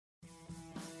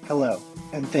Hello,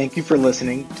 and thank you for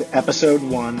listening to episode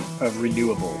 1 of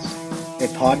Renewables, a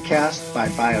podcast by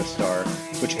BioStar,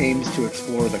 which aims to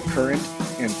explore the current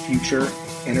and future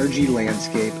energy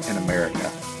landscape in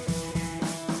America.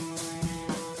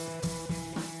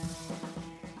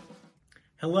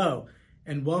 Hello,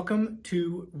 and welcome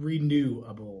to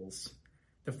Renewables,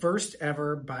 the first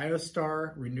ever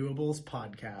BioStar Renewables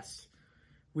podcast.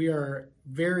 We are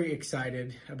very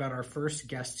excited about our first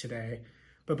guest today,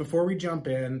 but before we jump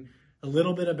in, a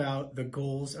little bit about the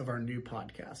goals of our new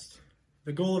podcast.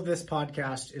 The goal of this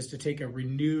podcast is to take a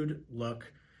renewed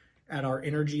look at our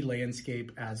energy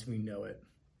landscape as we know it.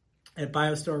 At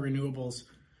BioStar Renewables,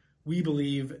 we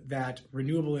believe that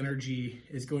renewable energy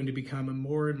is going to become a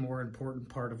more and more important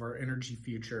part of our energy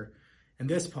future, and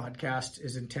this podcast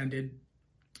is intended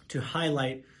to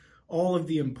highlight all of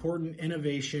the important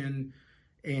innovation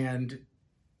and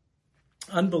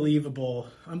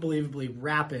unbelievably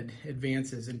rapid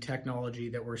advances in technology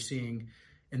that we're seeing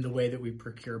in the way that we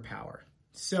procure power.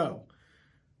 So,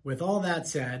 with all that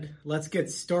said, let's get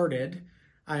started.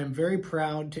 I am very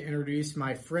proud to introduce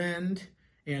my friend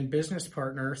and business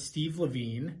partner, Steve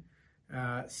Levine.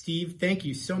 Steve, thank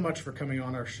you so much for coming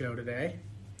on our show today.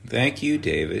 Thank you,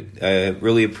 David. I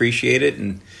really appreciate it,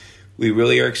 and we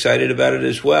really are excited about it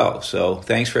as well. So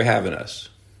thanks for having us.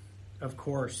 Of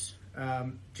course.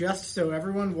 Just so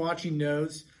everyone watching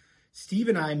knows, Steve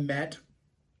and I met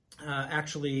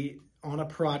actually on a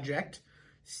project.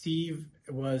 Steve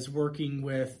was working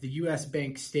with the U.S.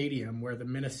 Bank Stadium where the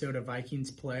Minnesota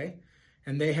Vikings play,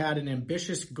 and they had an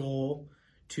ambitious goal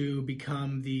to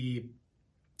become the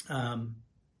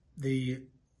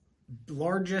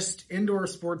largest indoor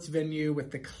sports venue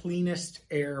with the cleanest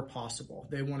air possible.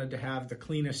 They wanted to have the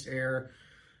cleanest air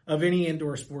of any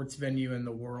indoor sports venue in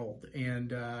the world,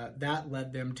 and that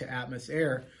led them to Atmos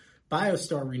Air.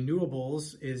 BioStar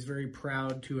Renewables is very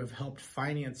proud to have helped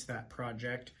finance that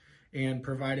project and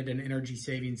provided an energy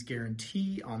savings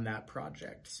guarantee on that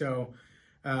project. So,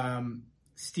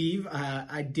 Steve,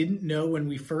 I didn't know when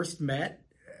we first met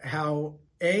how,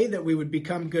 A, that we would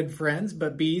become good friends,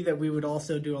 but B, that we would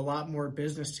also do a lot more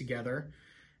business together.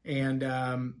 And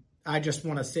I just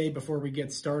want to say before we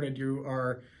get started, you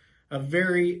are a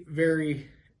very, very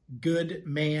good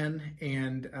man,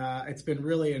 and it's been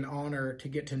really an honor to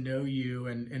get to know you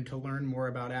and to learn more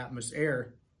about Atmos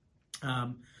Air.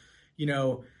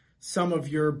 Some of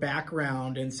your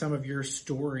background and some of your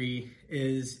story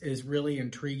is really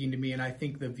intriguing to me, and I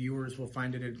think the viewers will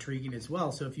find it intriguing as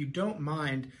well. So if you don't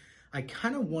mind, I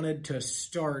kind of wanted to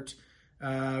start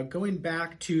going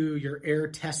back to your air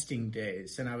testing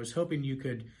days, and I was hoping you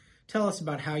could tell us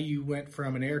about how you went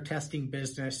from an air testing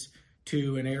business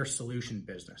to an air solution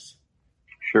business.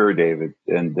 Sure, David,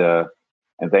 and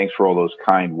thanks for all those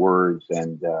kind words.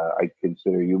 And I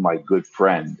consider you my good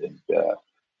friend. And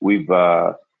we've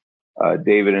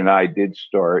David and I did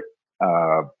start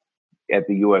at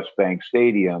the U.S. Bank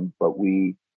Stadium, but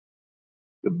the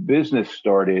business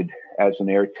started as an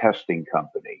air testing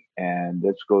company, and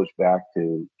this goes back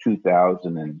to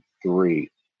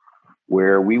 2003,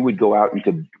 where we would go out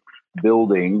into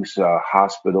buildings,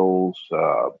 hospitals,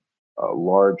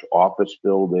 large office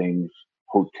buildings,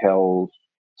 hotels,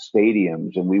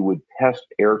 stadiums, and we would test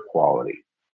air quality.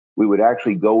 We would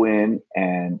actually go in,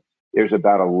 and there's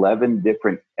about 11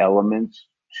 different elements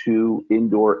to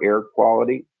indoor air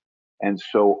quality. And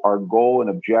so our goal and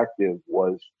objective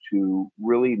was to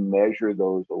really measure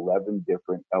those 11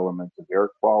 different elements of air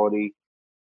quality,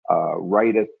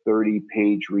 write a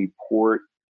 30-page report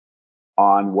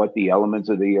on what the elements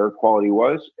of the air quality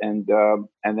was, and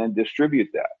then distribute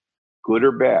that, good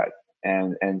or bad.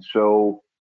 And so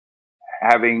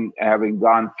having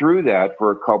gone through that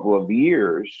for a couple of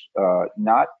years,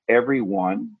 not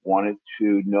everyone wanted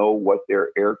to know what their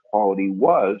air quality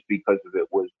was, because if it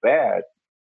was bad,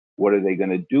 what are they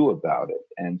going to do about it?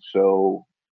 And so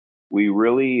we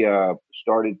really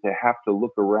started to have to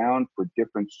look around for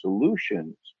different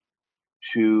solutions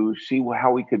to see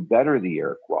how we could better the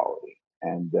air quality.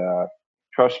 And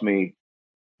trust me,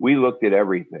 we looked at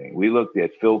everything. We looked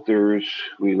at filters,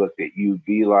 we looked at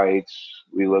UV lights,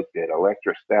 we looked at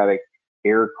electrostatic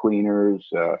air cleaners,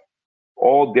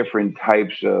 all different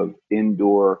types of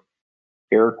indoor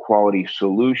air quality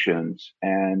solutions.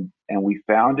 And we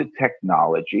found a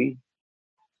technology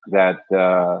that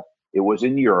it was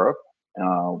in Europe.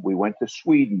 We went to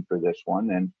Sweden for this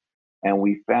one, and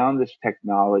we found this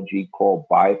technology called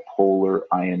bipolar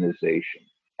ionization.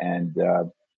 And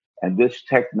this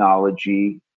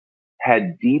technology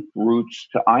had deep roots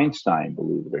to Einstein,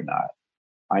 believe it or not.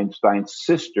 Einstein's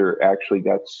sister actually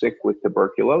got sick with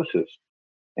tuberculosis,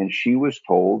 And she was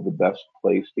told the best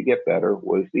place to get better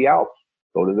was the Alps.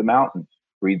 Go to the mountains,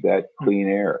 breathe that clean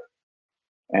air.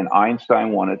 And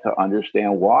Einstein wanted to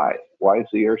understand why. Why is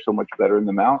the air so much better in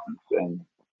the mountains? And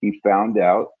he found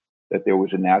out that there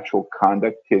was a natural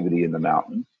conductivity in the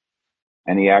mountains.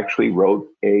 And he actually wrote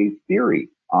a theory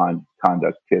on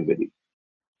conductivity.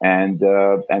 And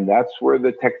that's where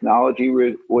the technology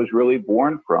was really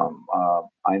born from.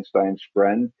 Einstein's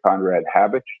friend, Conrad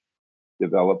Habich,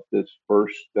 developed this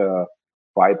first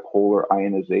bipolar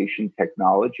ionization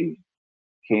technology,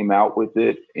 came out with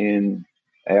it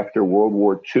after World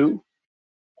War II.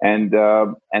 And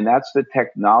that's the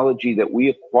technology that we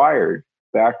acquired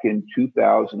back in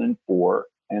 2004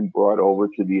 and brought over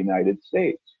to the United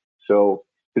States. So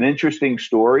it's an interesting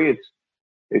story.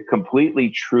 It's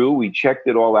completely true. We checked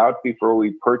it all out before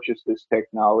we purchased this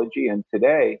technology. And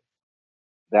today,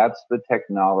 that's the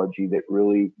technology that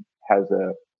really has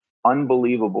an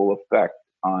unbelievable effect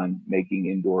on making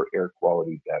indoor air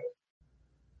quality better.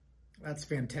 That's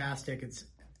fantastic. It's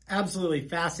absolutely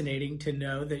fascinating to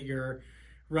know that you're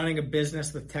running a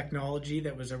business with technology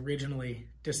that was originally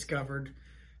discovered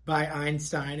by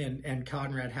Einstein and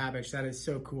Conrad Habich. That is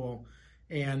so cool.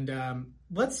 And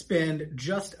let's spend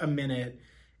just a minute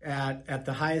at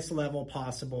the highest level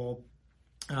possible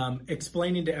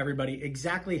explaining to everybody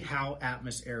exactly how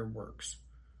Atmos-Air works.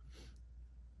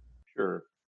 Sure.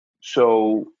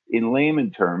 So in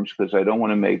layman terms, because I don't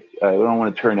want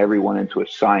to turn everyone into a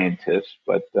scientist,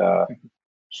 but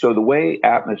so the way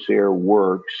Atmos-Air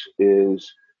works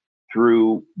is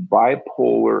through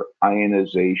bipolar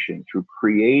ionization, through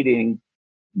creating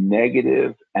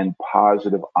negative and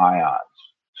positive ions.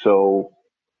 So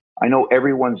I know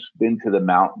everyone's been to the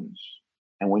mountains,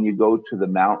 and when you go to the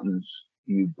mountains,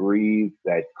 you breathe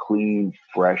that clean,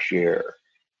 fresh air.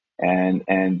 And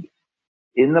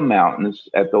in the mountains,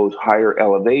 at those higher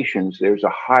elevations, there's a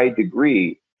high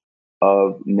degree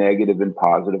of negative and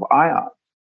positive ions.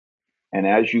 And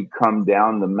as you come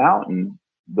down the mountain,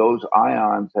 those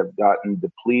ions have gotten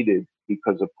depleted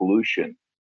because of pollution.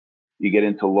 You get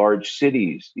into large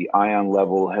cities, the ion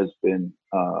level has been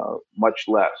much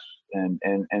less. And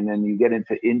then you get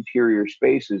into interior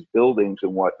spaces, buildings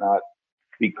and whatnot,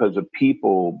 because of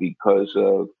people, because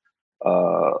of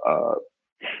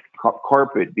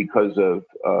carpet, because of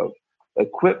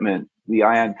equipment, the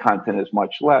ion content is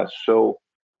much less. So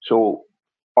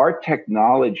our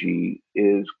technology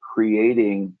is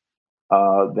creating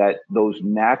those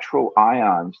natural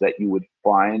ions that you would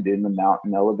find in the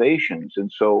mountain elevations.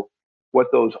 And so what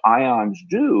those ions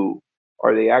do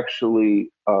are they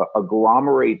actually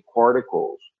agglomerate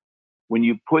particles. When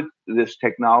you put this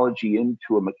technology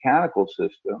into a mechanical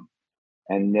system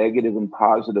and negative and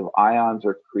positive ions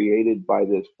are created by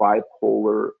this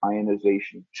bipolar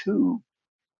ionization tube,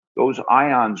 those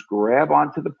ions grab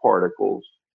onto the particles.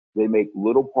 They make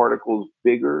little particles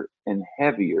bigger and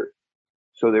heavier.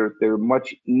 So they're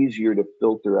much easier to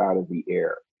filter out of the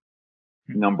air.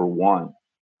 Number one.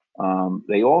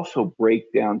 They also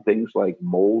break down things like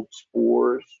mold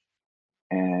spores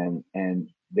and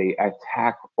they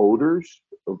attack odors,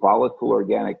 volatile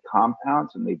organic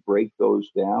compounds, and they break those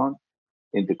down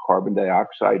into carbon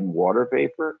dioxide and water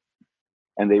vapor.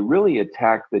 And they really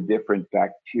attack the different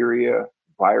bacteria,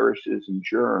 viruses, and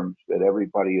germs that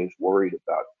everybody is worried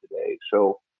about today.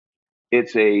 So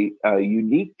it's a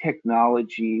unique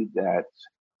technology that's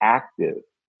active.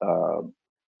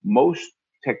 Most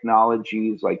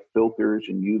technologies like filters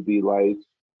and UV lights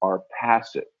are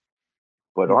passive,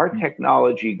 but our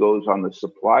technology goes on the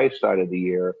supply side of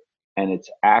the air and it's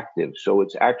active. So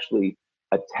it's actually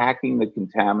attacking the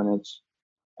contaminants,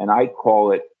 and I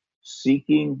call it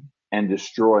seeking and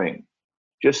destroying.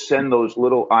 Just send those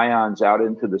little ions out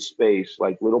into the space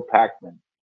like little Pac-Man,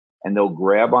 and they'll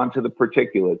grab onto the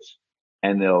particulates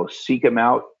and they'll seek them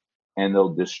out and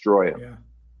they'll destroy them. Yeah.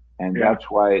 And that's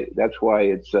why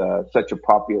it's such a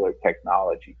popular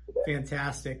technology today.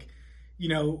 Fantastic. You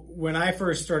know, when I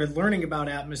first started learning about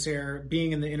Atmos-Air,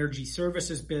 being in the energy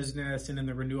services business and in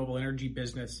the renewable energy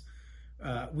business,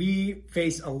 we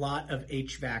face a lot of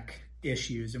HVAC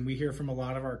issues, and we hear from a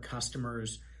lot of our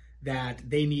customers that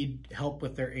they need help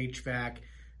with their HVAC.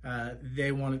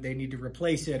 They need to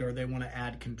replace it, or they want to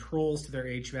add controls to their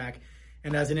HVAC.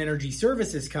 And as an energy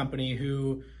services company,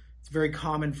 it's very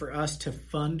common for us to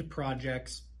fund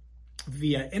projects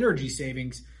via energy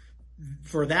savings.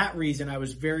 For that reason, I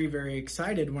was very, very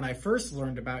excited when I first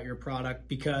learned about your product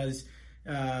because,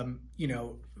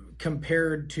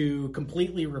 compared to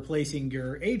completely replacing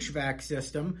your HVAC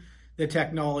system, the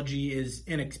technology is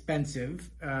inexpensive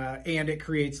and it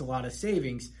creates a lot of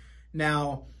savings.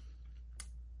 Now,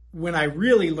 when I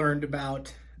really learned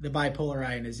about the bipolar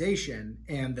ionization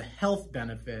and the health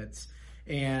benefits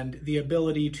and the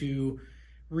ability to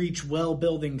reach well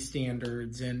building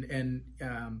standards and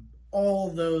all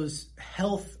those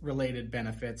health related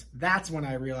benefits, that's when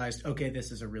I realized, okay,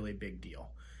 this is a really big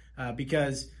deal.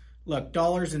 Because look,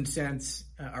 dollars and cents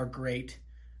are great.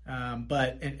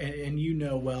 But you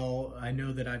know, well, I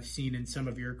know that I've seen in some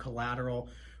of your collateral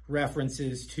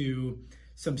references to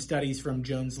some studies from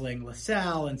Jones Lang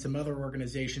LaSalle and some other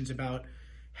organizations about,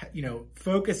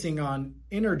 focusing on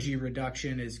energy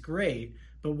reduction is great,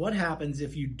 but what happens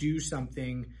if you do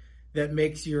something that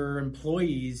makes your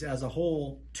employees as a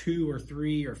whole 2 or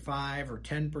 3 or 5 or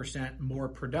 10% more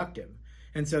productive?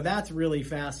 And so that's really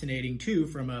fascinating too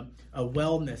from a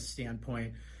wellness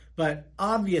standpoint. But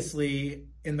obviously,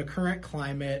 in the current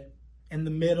climate, in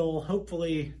the middle,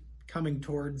 hopefully coming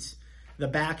towards the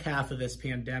back half of this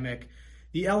pandemic,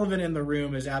 the elephant in the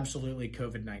room is absolutely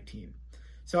COVID-19.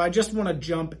 So I just want to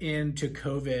jump into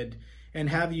COVID and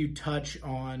have you touch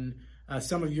on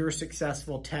some of your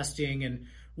successful testing and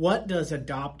what does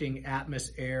adopting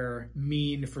Atmos Air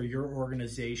mean for your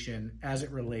organization as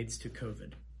it relates to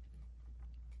COVID?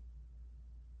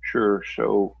 Sure.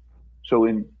 So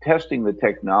in testing the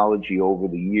technology over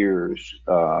the years,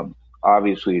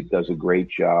 obviously it does a great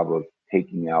job of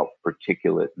taking out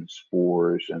particulate and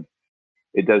spores, and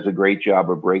it does a great job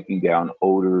of breaking down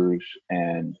odors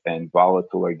and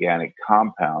volatile organic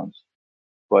compounds.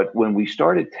 But when we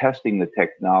started testing the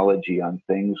technology on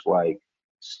things like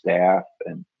staph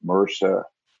and MRSA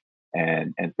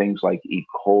and things like E.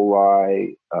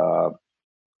 coli,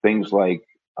 things like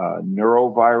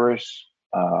neurovirus,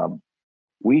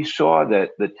 we saw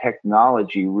that the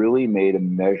technology really made a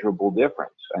measurable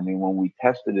difference. I mean, when we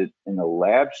tested it in a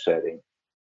lab setting,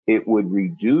 it would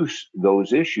reduce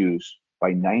those issues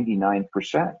by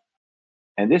 99%.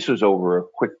 And this was over a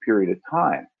quick period of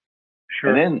time.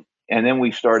 Sure. And then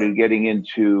we started getting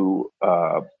into,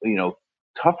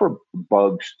 tougher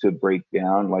bugs to break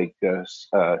down, like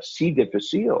C.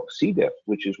 difficile, C. diff,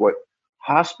 which is what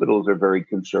hospitals are very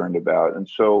concerned about. And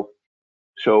so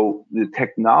the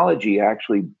technology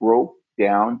actually broke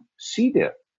down C.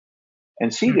 diff.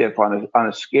 And C. diff on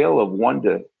a scale of 1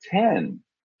 to 10,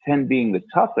 10 being the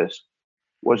toughest,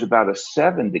 was about a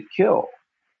 7 to kill.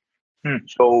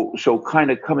 So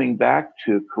kind of coming back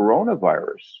to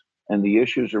coronavirus and the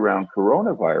issues around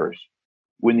coronavirus,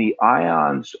 when the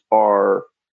ions are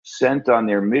sent on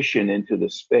their mission into the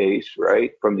space,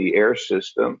 right, from the air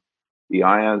system, the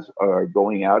ions are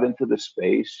going out into the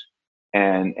space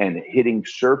and hitting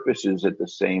surfaces at the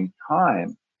same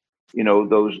time.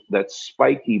 That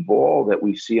spiky ball that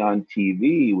we see on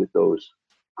TV with those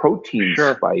protein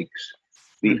spikes,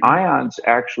 the ions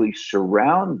actually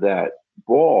surround that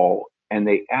ball and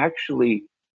they actually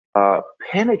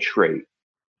penetrate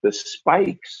the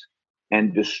spikes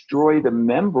and destroy the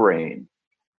membrane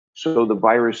so the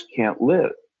virus can't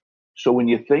live. So when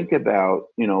you think about,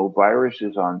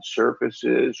 viruses on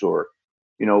surfaces or,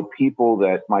 people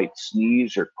that might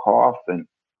sneeze or cough and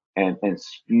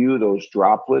spew those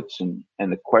droplets, and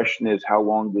the question is, how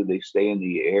long do they stay in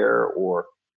the air or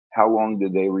how long do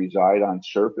they reside on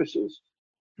surfaces?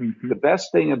 The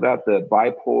best thing about the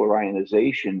bipolar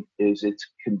ionization is it's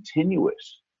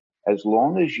continuous. As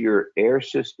long as your air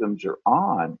systems are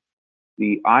on,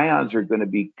 the ions are going to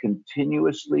be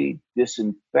continuously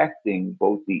disinfecting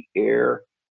both the air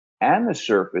and the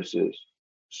surfaces.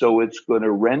 So it's going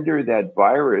to render that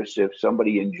virus, if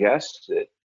somebody ingests it,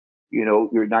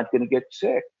 you're not going to get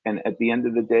sick. And at the end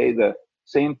of the day, the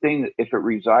same thing, if it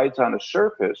resides on a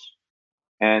surface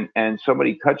and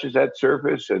somebody touches that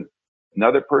surface and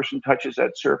another person touches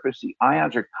that surface, the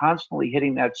ions are constantly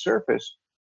hitting that surface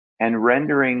and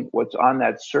rendering what's on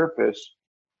that surface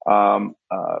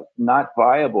not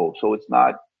viable. So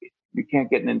you can't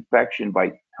get an infection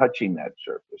by touching that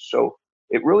surface. So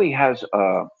it really has,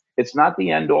 it's not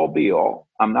the end all be all.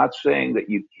 I'm not saying that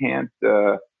you can't,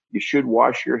 you should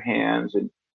wash your hands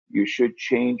and you should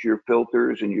change your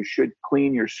filters and you should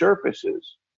clean your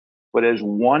surfaces. But as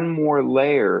one more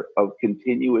layer of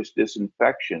continuous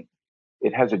disinfection,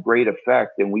 it has a great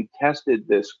effect. And we tested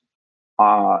this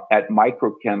at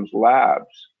Microchem's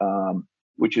labs,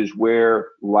 which is where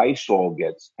Lysol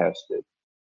gets tested.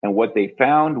 And what they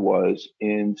found was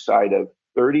inside of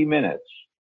 30 minutes,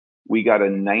 we got a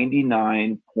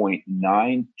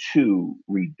 99.92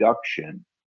 reduction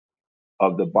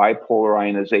of the bipolar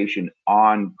ionization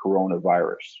on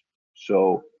coronavirus.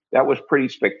 So that was pretty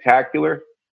spectacular.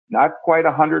 Not quite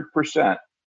 100%,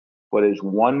 but as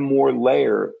one more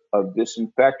layer of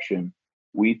disinfection,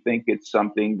 we think it's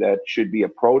something that should be a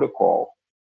protocol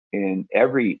in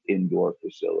every indoor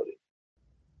facility.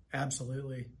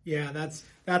 Absolutely. Yeah,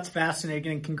 that's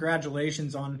fascinating. And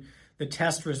congratulations on the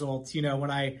test results. You know,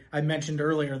 when I mentioned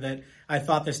earlier that I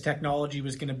thought this technology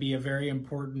was going to be a very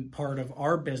important part of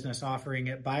our business offering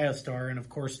at BioStar. And of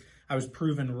course, I was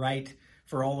proven right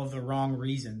for all of the wrong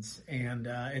reasons. And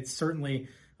it's certainly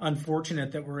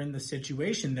unfortunate that we're in the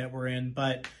situation that we're in.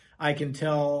 But I can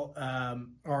tell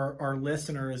our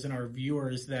listeners and our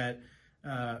viewers that,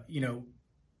 you know,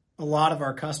 a lot of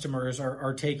our customers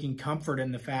are taking comfort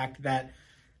in the fact that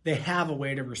they have a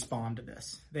way to respond to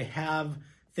this. They have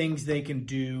things they can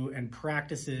do and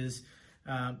practices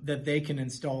that they can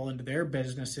install into their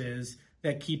businesses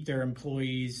that keep their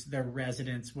employees, their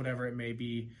residents, whatever it may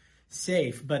be,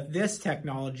 safe. But this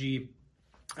technology,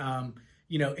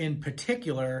 you know, in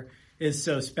particular, is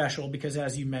so special because,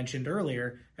 as you mentioned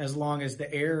earlier, as long as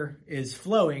the air is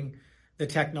flowing, the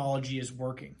technology is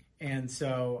working. And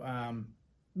so,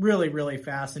 really, really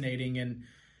fascinating. And,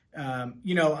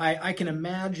 you know, I can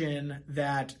imagine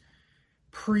that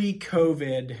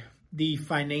pre-COVID, the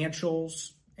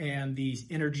financials and these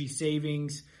energy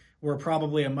savings were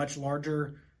probably a much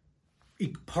larger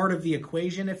part of the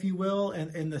equation, if you will,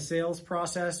 in the sales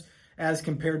process as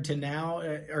compared to now.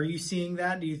 Are you seeing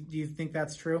that? Do you think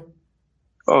that's true?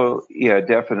 Oh, yeah,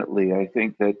 definitely. I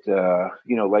think that,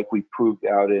 you know, like we proved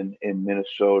out in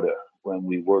Minnesota when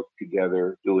we worked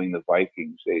together doing the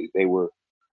Vikings, they were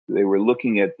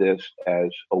looking at this as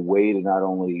a way to not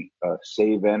only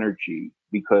save energy,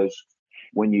 because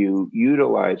when you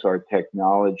utilize our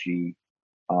technology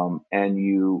and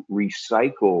you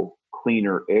recycle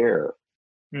cleaner air,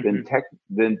 Mm-hmm.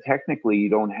 then technically you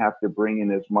don't have to bring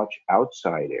in as much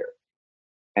outside air.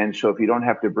 And so if you don't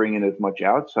have to bring in as much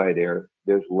outside air,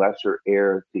 there's lesser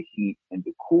air to heat and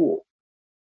to cool.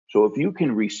 So if you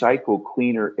can recycle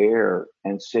cleaner air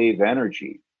and save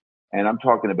energy, and I'm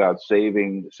talking about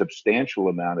saving a substantial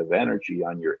amount of energy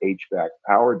on your HVAC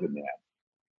power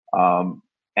demand,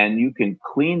 and you can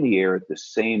clean the air at the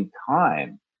same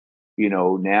time, you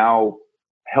know, now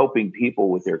helping people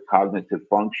with their cognitive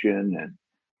function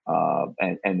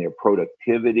and their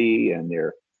productivity and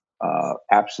their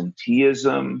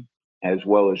absenteeism, as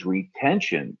well as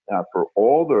retention, for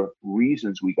all the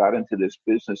reasons we got into this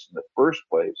business in the first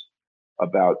place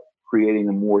about creating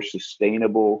a more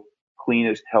sustainable,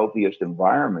 cleanest, healthiest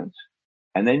environments.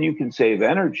 And then you can save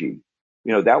energy.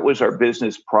 You know, that was our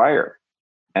business prior.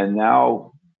 And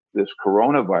now this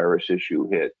coronavirus issue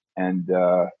hit.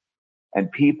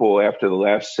 And people, after the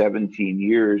last 17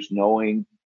 years, knowing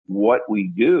what we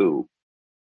do,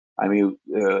 I mean,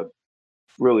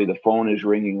 really, the phone is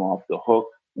ringing off the hook.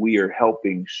 We are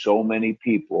helping so many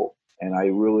people. And I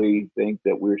really think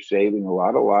that we're saving a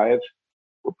lot of lives.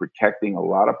 We're protecting a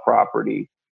lot of property.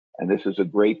 And this is a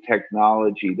great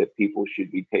technology that people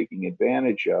should be taking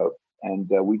advantage of. And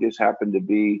we just happen to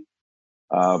be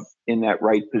in that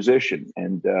right position.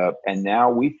 And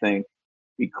now we think,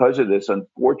 because of this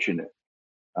unfortunate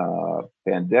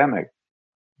pandemic,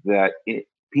 that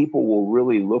people will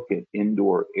really look at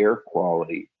indoor air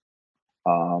quality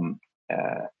um,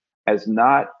 as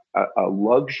not a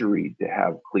luxury to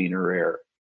have cleaner air,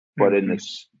 but Mm-hmm.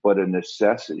 but a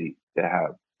necessity to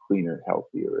have cleaner,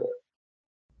 healthier air.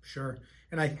 Sure.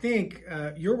 And I think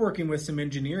you're working with some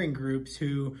engineering groups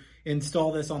who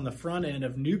install this on the front end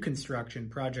of new construction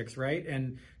projects, right?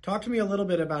 And talk to me a little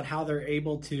bit about how they're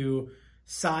able to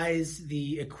size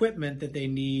the equipment that they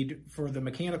need for the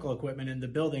mechanical equipment in the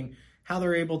building, how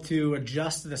they're able to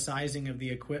adjust the sizing of the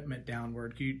equipment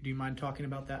downward. Do you mind talking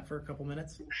about that for a couple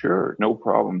minutes? Sure, no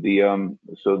problem.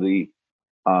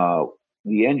 Uh,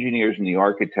 the engineers and the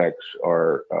architects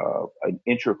are an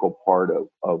integral part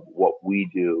of what we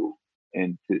do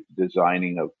in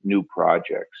designing of new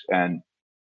projects. And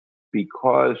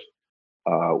because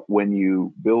when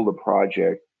you build a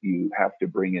project, you have to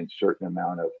bring in certain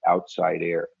amount of outside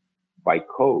air by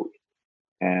code.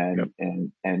 And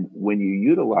Yep. and when you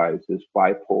utilize this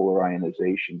bipolar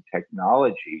ionization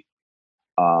technology,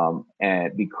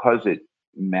 and because it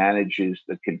manages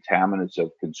the contaminants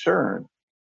of concern,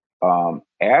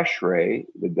 ASHRAE,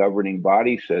 the governing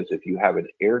body, says if you have an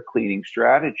air cleaning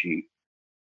strategy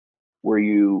where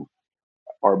you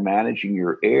are managing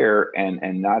your air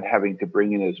and not having to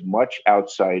bring in as much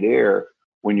outside air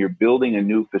when you're building a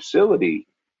new facility,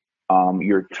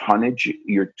 your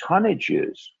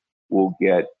tonnages will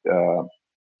get,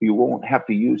 you won't have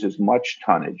to use as much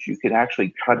tonnage. You can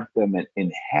actually cut them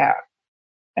in half.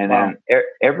 And Wow. then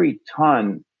every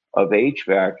ton of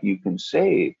HVAC you can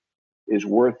save is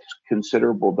worth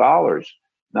considerable dollars.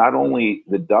 Not only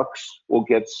the ducts will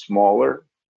get smaller,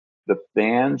 the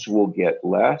fans will get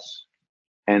less,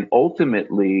 and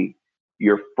ultimately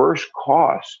your first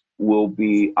cost will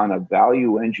be on a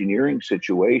value engineering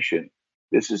situation.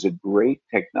 This is a great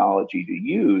technology to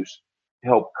use to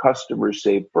help customers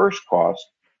save first cost.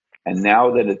 And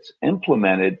now that it's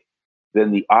implemented,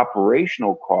 then the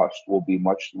operational cost will be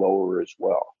much lower as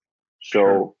well.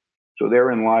 So, so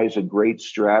therein lies a great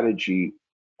strategy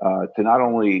to not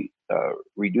only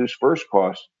reduce first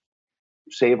cost,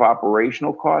 save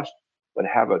operational cost, but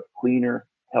have a cleaner,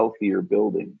 healthier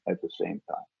building at the same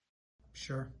time.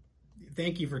 Sure.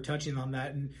 Thank you for touching on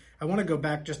that. And I want to go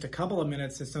back just a couple of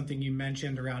minutes to something you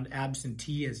mentioned around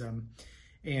absenteeism.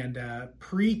 And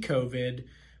pre-COVID,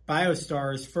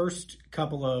 BioStar's first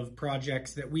couple of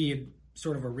projects that we had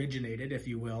sort of originated, if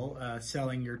you will,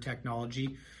 selling your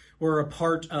technology, were a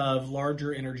part of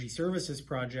larger energy services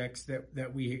projects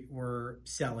that we were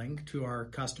selling to our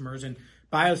customers. And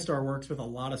BioStar works with a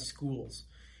lot of schools.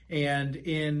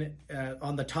 And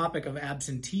on the topic of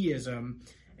absenteeism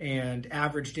and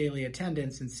average daily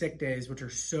attendance and sick days, which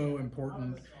are so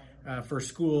important for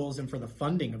schools and for the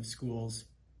funding of schools,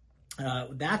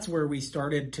 that's where we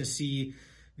started to see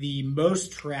the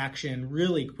most traction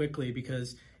really quickly,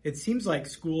 because it seems like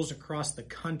schools across the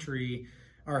country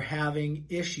are having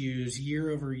issues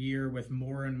year over year with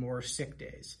more and more sick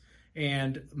days.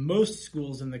 And most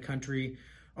schools in the country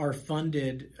are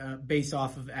funded based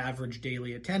off of average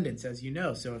daily attendance, as you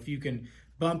know. So if you can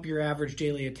bump your average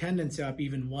daily attendance up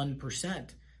even 1%,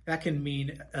 that can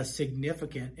mean a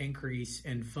significant increase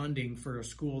in funding for a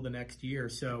school the next year.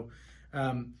 So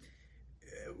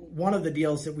one of the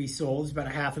deals that we sold is about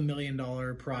a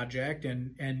 $500,000 project,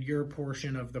 and your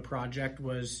portion of the project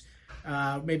was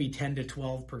maybe 10 to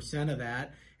 12% of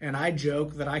that. And I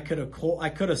joke that I could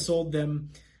have sold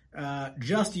them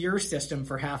just your system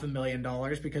for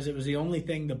 $500,000 because it was the only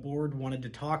thing the board wanted to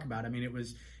talk about. I mean,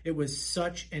 it was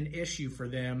such an issue for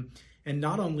them, and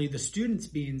not only the students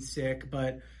being sick,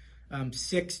 but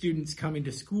sick students coming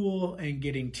to school and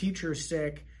getting teachers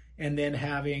sick, and then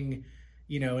having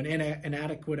an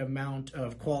inadequate amount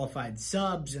of qualified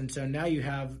subs. And so now you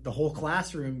have the whole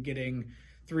classroom getting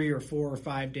 3 or 4 or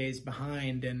 5 days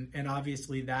behind. And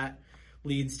obviously that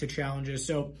leads to challenges.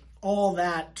 So all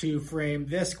that to frame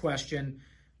this question,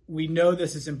 we know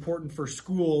this is important for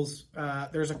schools.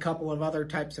 There's a couple of other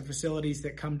types of facilities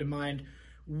that come to mind.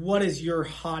 What is your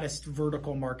hottest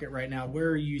vertical market right now?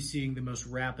 Where are you seeing the most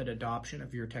rapid adoption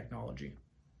of your technology?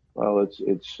 Well,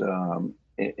 it's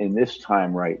in this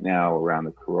time right now around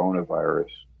the coronavirus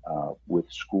with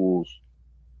schools.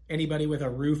 Anybody with a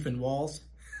roof and walls?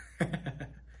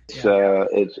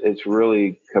 It's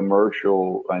really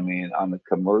commercial. I mean, on the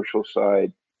commercial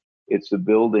side, it's the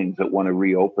buildings that want to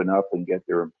reopen up and get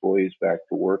their employees back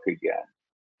to work again.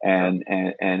 And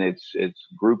it's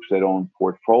groups that own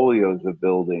portfolios of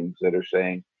buildings that are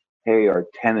saying, hey, our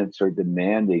tenants are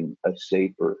demanding a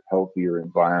safer, healthier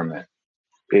environment.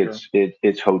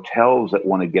 It's hotels that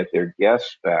want to get their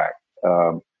guests back.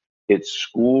 It's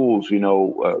schools,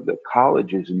 the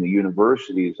colleges and the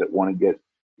universities that want to get,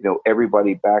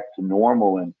 everybody back to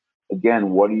normal. And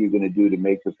again, what are you going to do to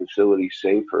make the facility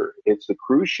safer? It's the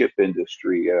cruise ship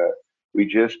industry. We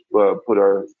just put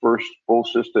our first full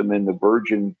system in the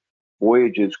Virgin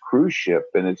Voyages cruise ship,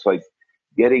 and it's like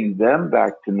getting them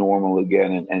back to normal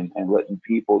again and letting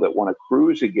people that want to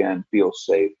cruise again feel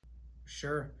safe.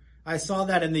 Sure. I saw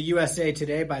that in the USA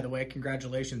Today, by the way.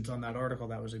 Congratulations on that article.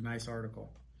 That was a nice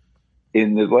article.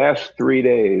 In the last 3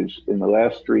 days,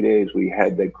 we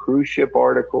had the cruise ship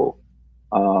article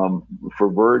for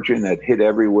Virgin that hit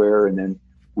everywhere. And then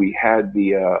we had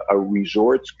a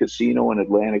resorts casino in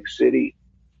Atlantic City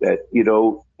that,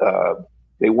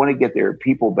 they want to get their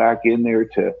people back in there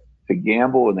to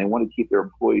gamble, and they want to keep their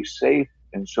employees safe.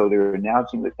 And so they're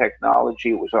announcing the technology.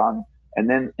 It was on. And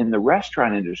then in the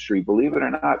restaurant industry, believe it or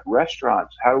not,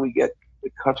 restaurants, how do we get the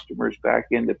customers back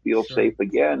in to feel safe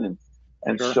again?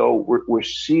 And so we're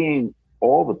seeing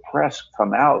all the press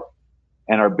come out.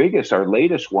 And our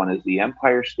latest one is the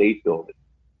Empire State Building.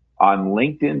 On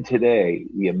LinkedIn today,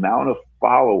 the amount of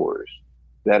followers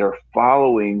that are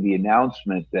following the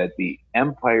announcement that the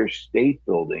Empire State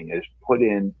Building has put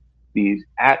in these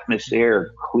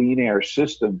atmosphere clean air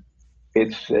system,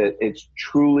 it's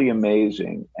truly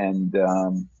amazing. And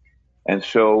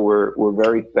so we're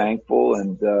very thankful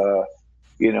and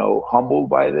humbled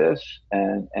by this,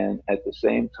 and at the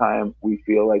same time we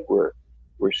feel like we're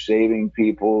saving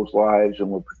people's lives and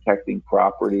we're protecting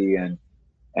property, and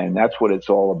that's what it's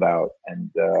all about, and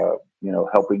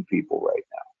helping people right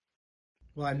now.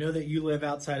 Well, I know that you live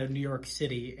outside of New York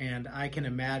City, and I can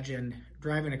imagine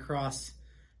driving across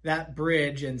that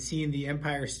bridge and seeing the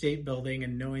Empire State Building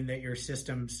and knowing that your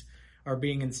systems are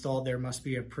being installed there must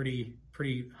be a pretty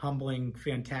humbling,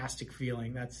 fantastic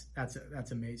feeling.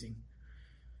 That's amazing.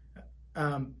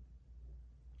 I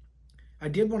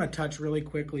did want to touch really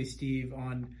quickly, Steve,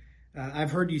 on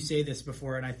I've heard you say this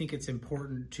before, and I think it's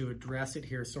important to address it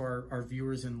here so our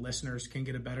viewers and listeners can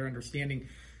get a better understanding.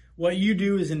 What you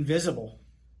do is invisible,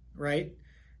 right?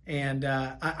 And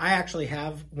I actually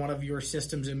have one of your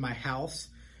systems in my house.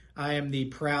 I am the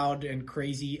proud and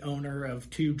crazy owner of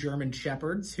 2 German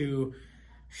Shepherds who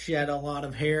shed a lot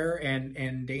of hair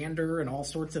and dander and all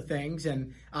sorts of things.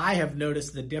 And I have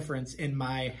noticed the difference in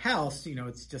my house. You know,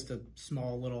 it's just a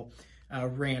small little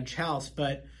ranch house,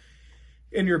 but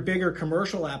in your bigger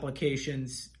commercial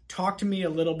applications, talk to me a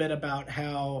little bit about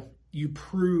how you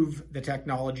prove the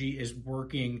technology is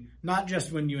working, not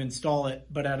just when you install it,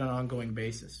 but at an ongoing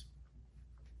basis.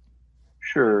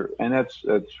 Sure, and that's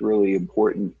really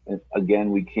important. And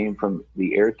again, we came from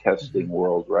the air testing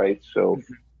world, right? So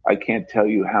I can't tell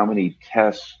you how many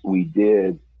tests we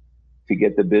did to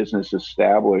get the business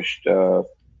established,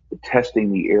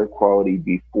 testing the air quality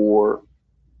before,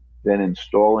 then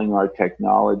installing our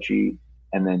technology,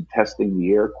 and then testing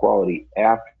the air quality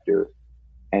after,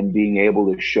 and being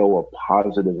able to show a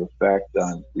positive effect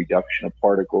on reduction of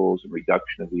particles and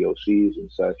reduction of VOCs and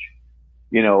such.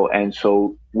 You know, and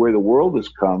so where the world has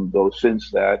come, though,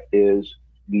 since that is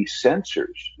these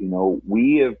sensors. You know,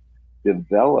 we have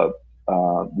developed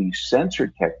these sensor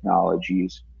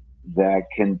technologies that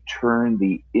can turn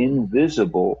the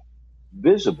invisible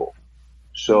visible.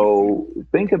 So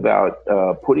think about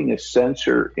putting a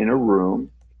sensor in a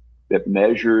room that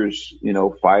measures,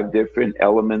 5 different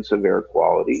elements of air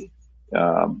quality.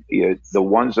 The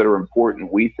ones that are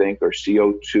important, we think, are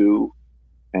CO2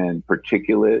 and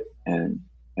particulate and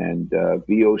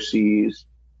VOCs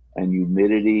and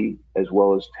humidity, as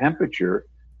well as temperature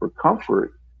for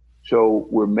comfort. So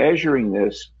we're measuring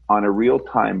this on a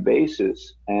real-time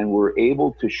basis, and we're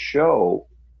able to show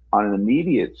on an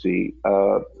immediacy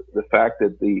the fact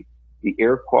that the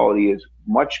air quality is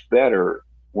much better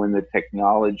when the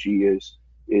technology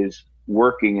is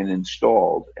working and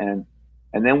installed. And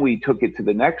then we took it to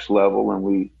the next level, and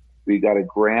we got a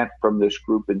grant from this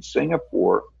group in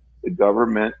Singapore, the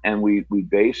government, and we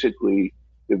basically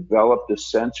developed a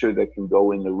sensor that can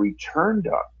go in the return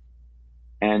duct.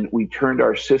 And we turned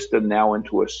our system now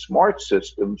into a smart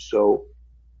system. So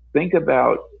think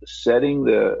about setting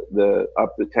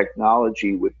up the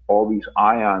technology with all these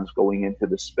ions going into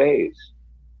the space,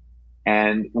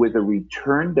 and with a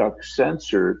return duct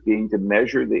sensor being to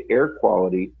measure the air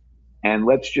quality. And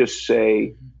let's just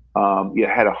say you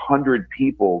had 100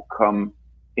 people come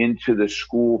into the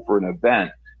school for an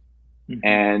event,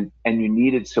 and you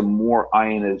needed some more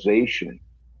ionization.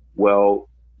 Well,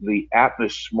 the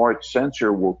Atmos Smart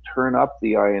sensor will turn up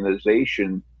the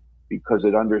ionization because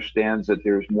it understands that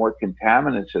there's more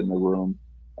contaminants in the room.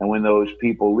 And when those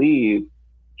people leave,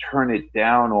 turn it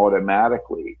down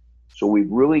automatically. So we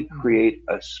really create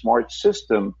a smart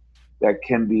system that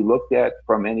can be looked at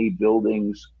from any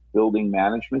building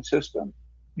management system,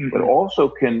 but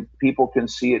also people can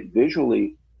see it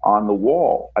visually on the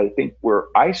wall. I think where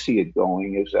I see it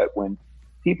going is that when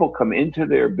people come into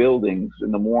their buildings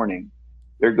in the morning,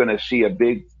 they're going to see a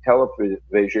big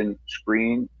television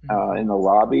screen in the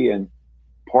lobby, and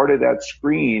part of that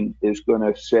screen is going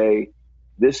to say,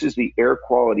 this is the air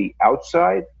quality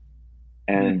outside,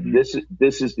 and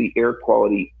this is the air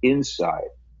quality inside.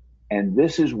 And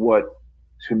this is what,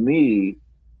 to me,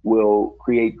 will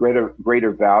create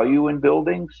greater value in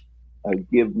buildings,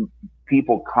 give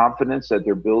people confidence that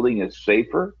their building is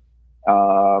safer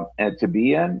and to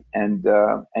be in, and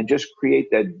just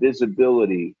create that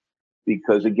visibility.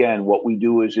 Because again, what we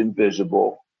do is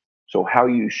invisible. So how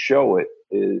you show it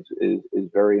is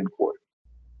very important.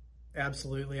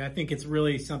 Absolutely. I think it's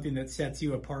really something that sets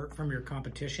you apart from your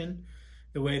competition,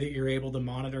 the way that you're able to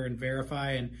monitor and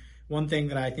verify. And one thing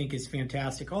that I think is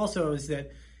fantastic also is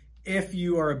that if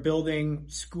you are a building,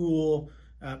 school,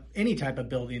 any type of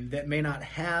building that may not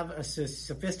have a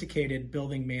sophisticated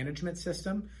building management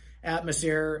system,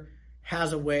 Atmos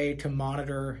has a way to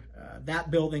monitor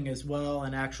that building as well,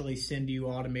 and actually send you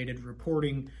automated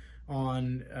reporting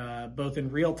on both in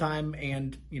real time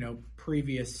and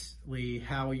previously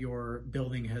how your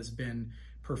building has been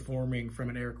performing from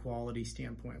an air quality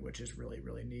standpoint, which is really,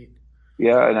 really neat.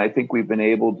 Yeah, and I think we've been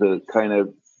able to kind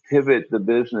of pivot the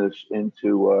business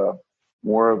into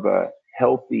more of a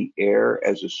healthy air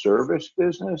as a service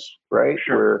business, right?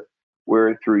 Sure.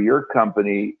 Where through your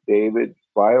company, David,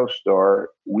 BioStar,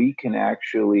 we can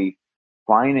actually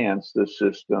finance the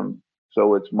system,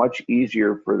 so it's much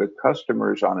easier for the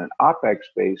customers on an OpEx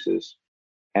basis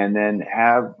and then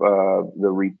have the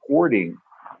reporting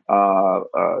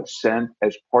sent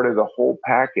as part of the whole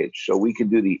package. So we can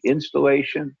do the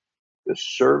installation, the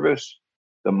service,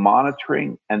 the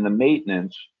monitoring, and the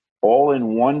maintenance all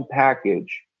in one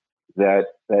package that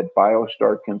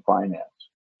BioStar can finance.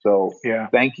 So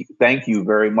thank you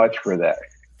very much for that.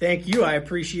 Thank you. I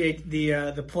appreciate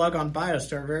the plug on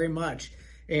BioStar very much.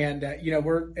 And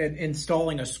we're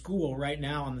installing a school right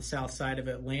now on the south side of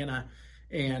Atlanta,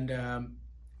 and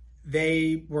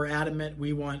they were adamant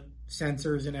we want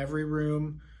sensors in every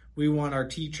room. We want our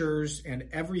teachers and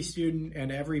every student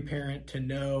and every parent to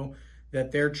know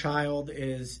that their child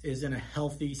is in a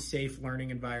healthy, safe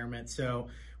learning environment. So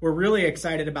we're really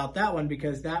excited about that one,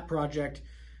 because that project,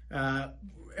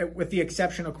 with the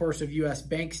exception, of course, of US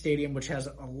Bank Stadium, which has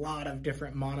a lot of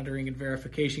different monitoring and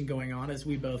verification going on, as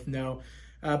we both know.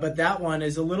 But that one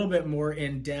is a little bit more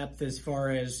in depth as far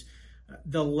as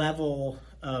the level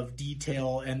of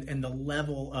detail and the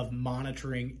level of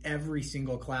monitoring every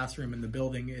single classroom in the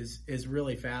building is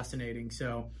really fascinating.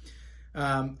 So,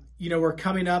 we're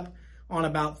coming up on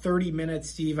about 30 minutes,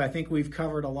 Steve. I think we've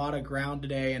covered a lot of ground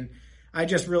today, and I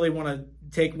just really want to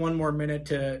take one more minute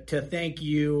to thank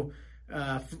you,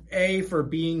 for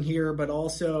being here, but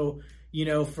also,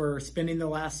 for spending the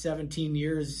last 17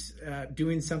 years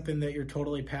doing something that you're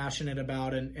totally passionate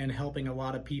about and helping a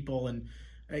lot of people. And,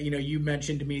 you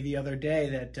mentioned to me the other day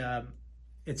that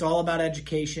it's all about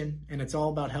education and it's all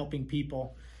about helping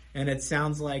people. And it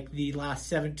sounds like the last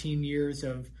 17 years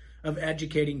of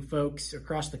educating folks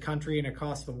across the country and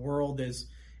across the world is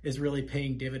really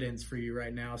paying dividends for you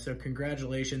right now. So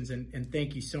congratulations, and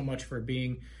thank you so much for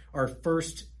being our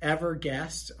first ever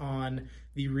guest on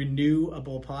the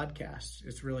Renewable podcast.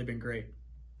 It's really been great.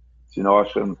 It's an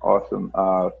awesome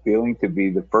feeling to be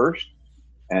the first.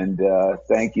 And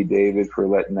thank you, David, for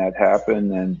letting that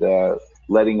happen and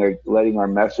letting our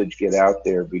message get out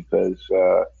there, because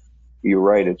you're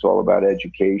right. It's all about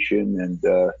education, and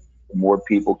the more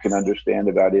people can understand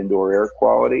about indoor air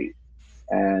quality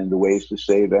and the ways to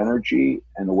save energy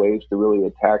and the ways to really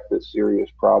attack this serious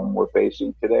problem we're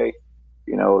facing today,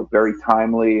 very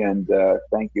timely. And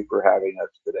thank you for having us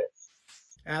today.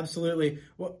 Absolutely.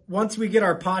 Well, once we get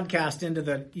our podcast into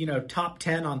the top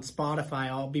 10 on Spotify,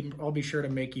 I'll be sure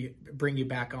to bring you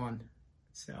back on.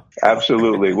 So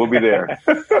absolutely, we'll be there.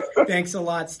 Thanks a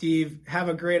lot, Steve. Have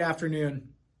a great afternoon.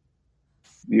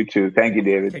 You too. Thank you,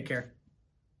 David. Take care.